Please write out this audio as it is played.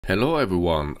Hello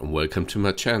everyone and welcome to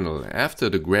my channel. After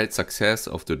the great success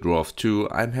of the Dwarf 2,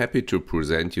 I'm happy to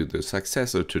present you the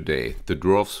successor today, the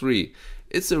Dwarf 3.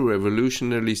 It's a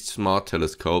revolutionarily smart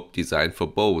telescope designed for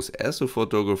both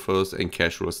astrophotographers and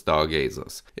casual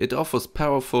stargazers. It offers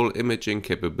powerful imaging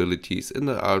capabilities in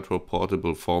an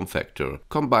ultra-portable form factor,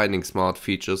 combining smart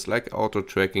features like auto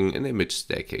tracking and image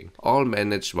stacking, all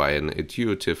managed via an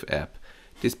intuitive app.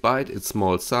 Despite its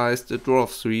small size, the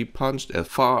Dwarf 3 punched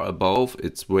far above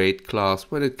its weight class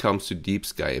when it comes to deep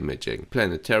sky imaging,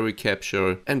 planetary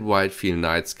capture and wide-field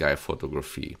night sky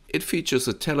photography. It features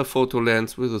a telephoto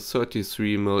lens with a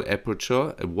 33mm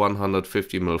aperture, a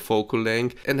 150mm focal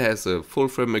length and has a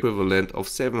full-frame equivalent of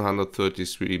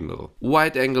 733mm.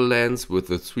 Wide-angle lens with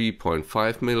a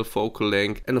 3.5mm focal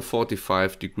length and a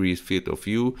 45 degrees field of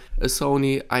view, a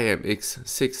Sony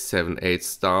IMX678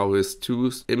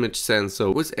 Star-Vis2 image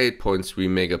sensor with 8.3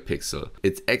 megapixel.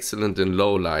 It's excellent in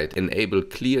low light, enable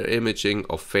clear imaging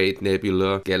of faint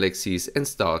nebula, galaxies and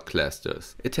star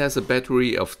clusters. It has a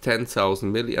battery of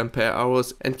 10,000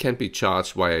 mAh and can be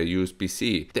charged via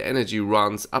USB-C. The energy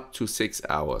runs up to 6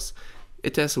 hours.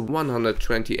 It has a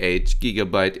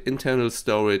 128GB internal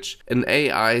storage, an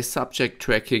AI subject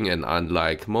tracking, and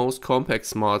unlike most compact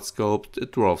smart scopes, the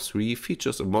Dwarf 3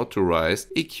 features a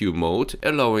motorized EQ mode,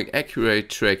 allowing accurate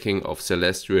tracking of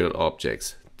celestial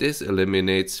objects. This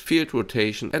eliminates field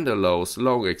rotation and allows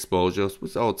long exposures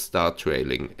without star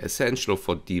trailing, essential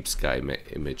for deep sky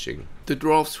imaging. The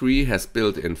Dwarf 3 has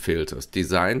built-in filters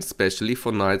designed specially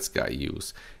for night sky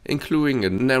use, including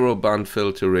a narrowband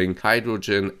filtering,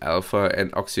 hydrogen, alpha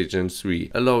and oxygen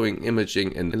 3, allowing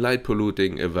imaging in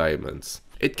light-polluting environments.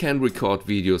 It can record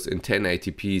videos in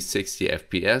 1080p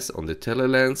 60fps on the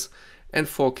telelens and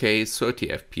 4K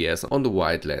 30fps on the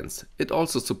wide lens. It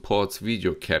also supports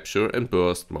video capture and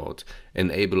burst mode,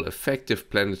 enable effective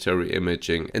planetary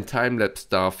imaging and time-lapse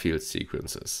star field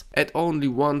sequences. At only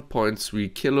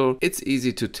 1.3 kg, it's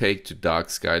easy to take to dark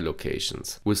sky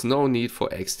locations, with no need for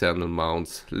external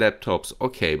mounts, laptops or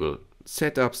cable.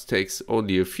 Setups takes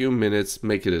only a few minutes,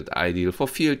 making it ideal for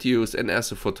field use and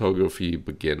astrophotography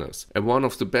beginners. And one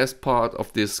of the best part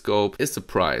of this scope is the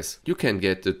price. You can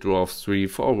get the Dwarf 3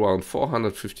 for around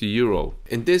 450 euro.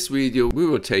 In this video we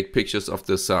will take pictures of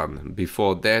the sun.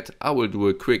 Before that I will do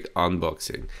a quick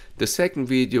unboxing. The second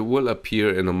video will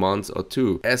appear in a month or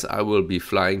two, as I will be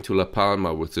flying to La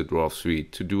Palma with the Dwarf 3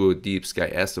 to do a deep sky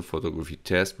astrophotography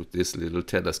test with this little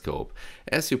telescope.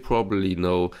 As you probably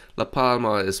know, La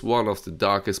Palma is one of the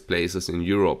darkest places in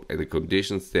Europe and the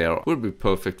conditions there will be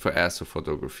perfect for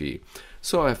astrophotography.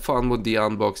 So have fun with the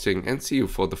unboxing and see you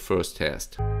for the first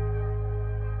test.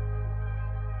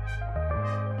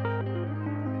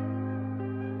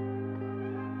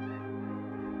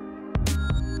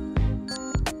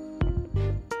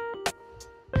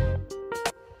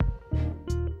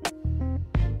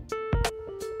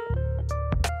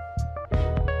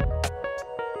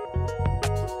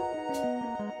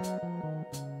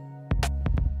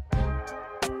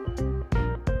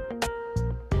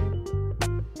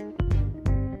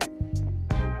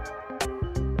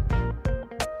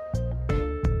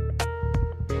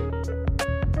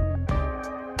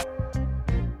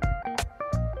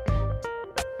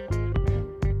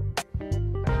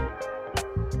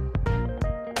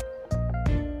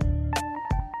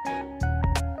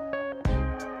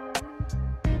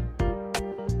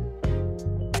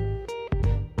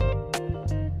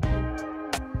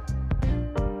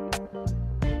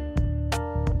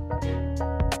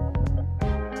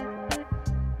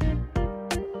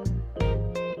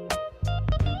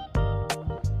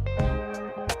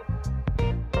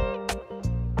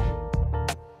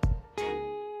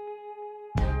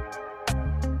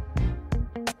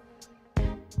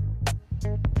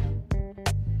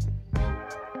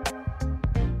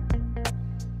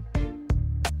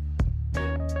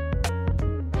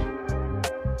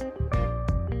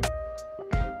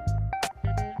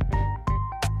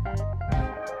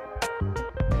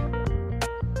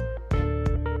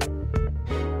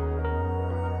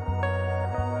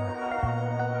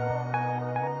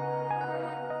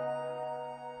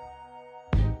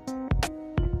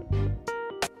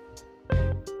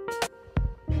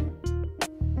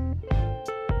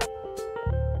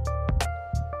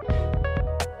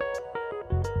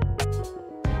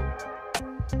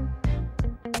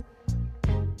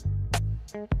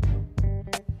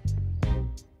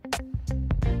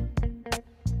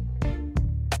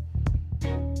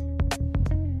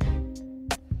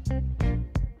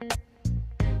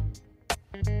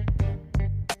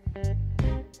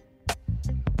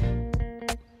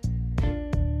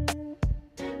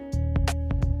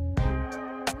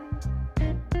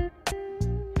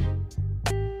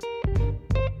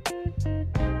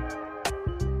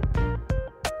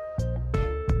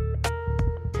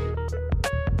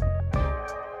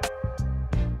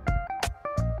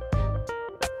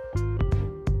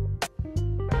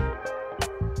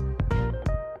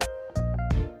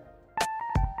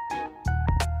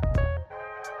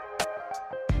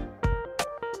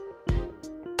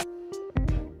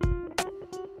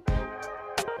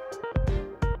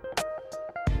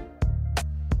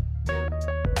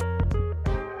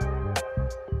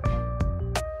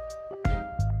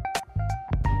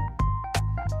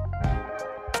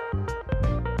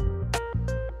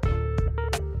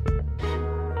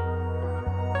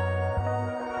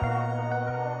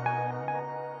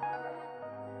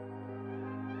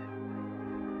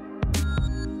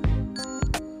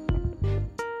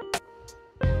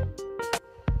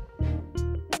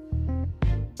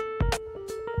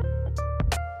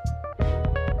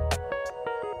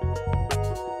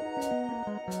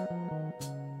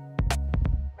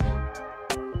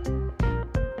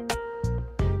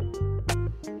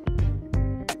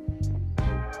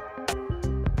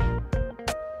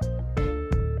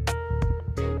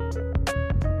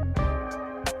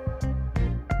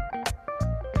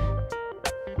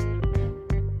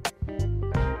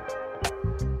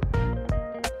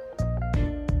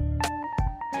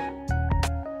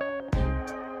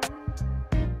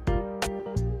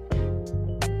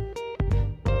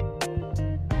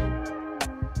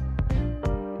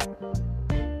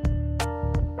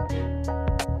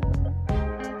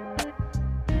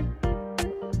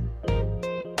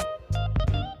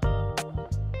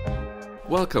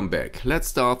 Welcome back. Let's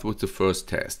start with the first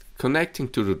test. Connecting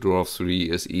to the Dwarf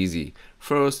 3 is easy.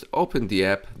 First, open the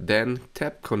app, then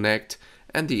tap Connect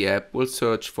and the app will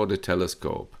search for the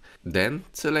telescope. Then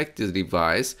select the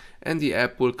device and the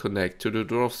app will connect to the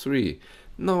Dwarf 3.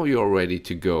 Now you're ready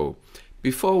to go.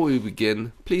 Before we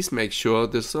begin, please make sure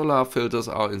the solar filters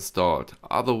are installed,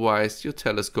 otherwise your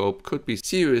telescope could be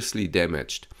seriously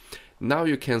damaged. Now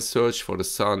you can search for the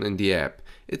sun in the app.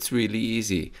 It's really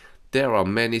easy. There are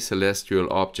many celestial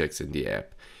objects in the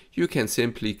app. You can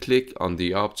simply click on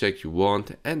the object you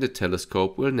want and the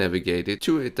telescope will navigate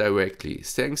to it directly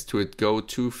thanks to its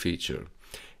Go-To feature.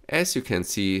 As you can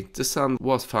see, the sun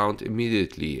was found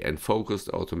immediately and focused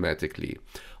automatically.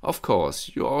 Of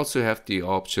course, you also have the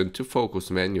option to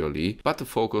focus manually, but the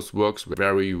focus works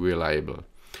very reliable.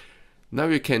 Now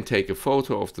you can take a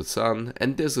photo of the sun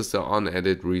and this is the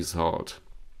unedited result.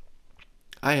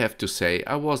 I have to say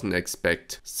I wasn't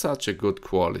expect such a good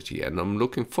quality and I'm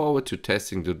looking forward to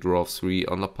testing the Dwarf 3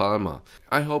 on La Palma.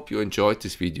 I hope you enjoyed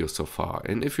this video so far,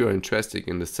 and if you're interested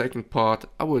in the second part,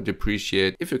 I would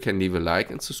appreciate if you can leave a like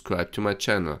and subscribe to my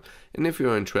channel. And if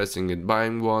you're interested in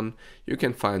buying one, you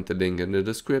can find the link in the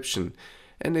description.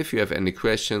 And if you have any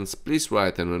questions, please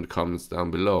write them in the comments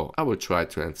down below. I will try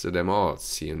to answer them all.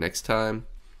 See you next time.